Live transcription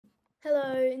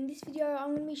Hello, in this video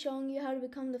I'm going to be showing you how to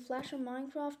become the Flash on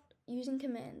Minecraft using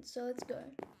commands, so let's go.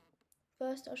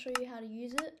 First I'll show you how to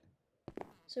use it.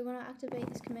 So when I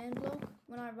activate this command block,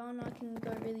 when I run I can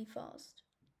go really fast.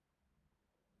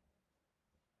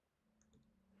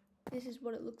 This is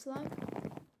what it looks like.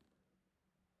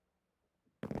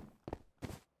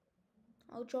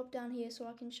 I'll drop down here so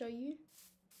I can show you.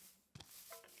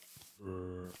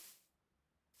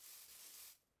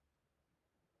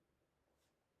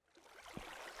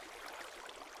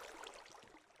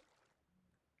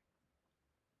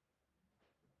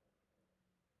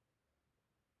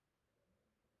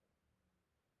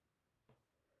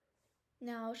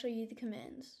 Now I'll show you the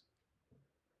commands.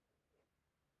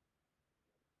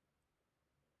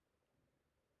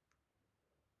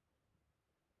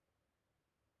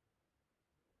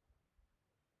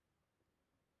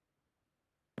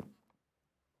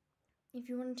 If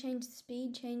you want to change the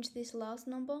speed, change this last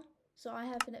number. So I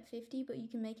have it at 50, but you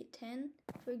can make it 10,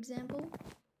 for example.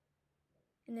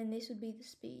 And then this would be the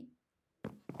speed.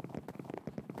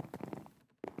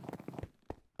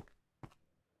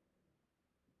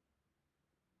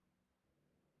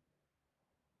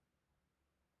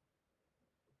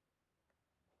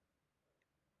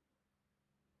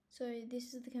 So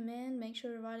this is the command, make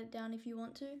sure to write it down if you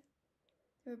want to.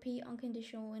 Repeat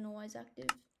unconditional and always active.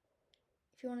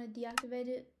 If you want to deactivate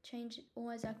it, change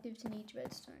always active to needs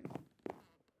redstone.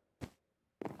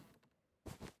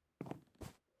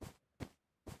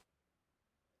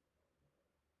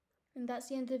 And that's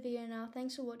the end of the video now.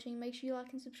 Thanks for watching. Make sure you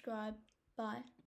like and subscribe. Bye.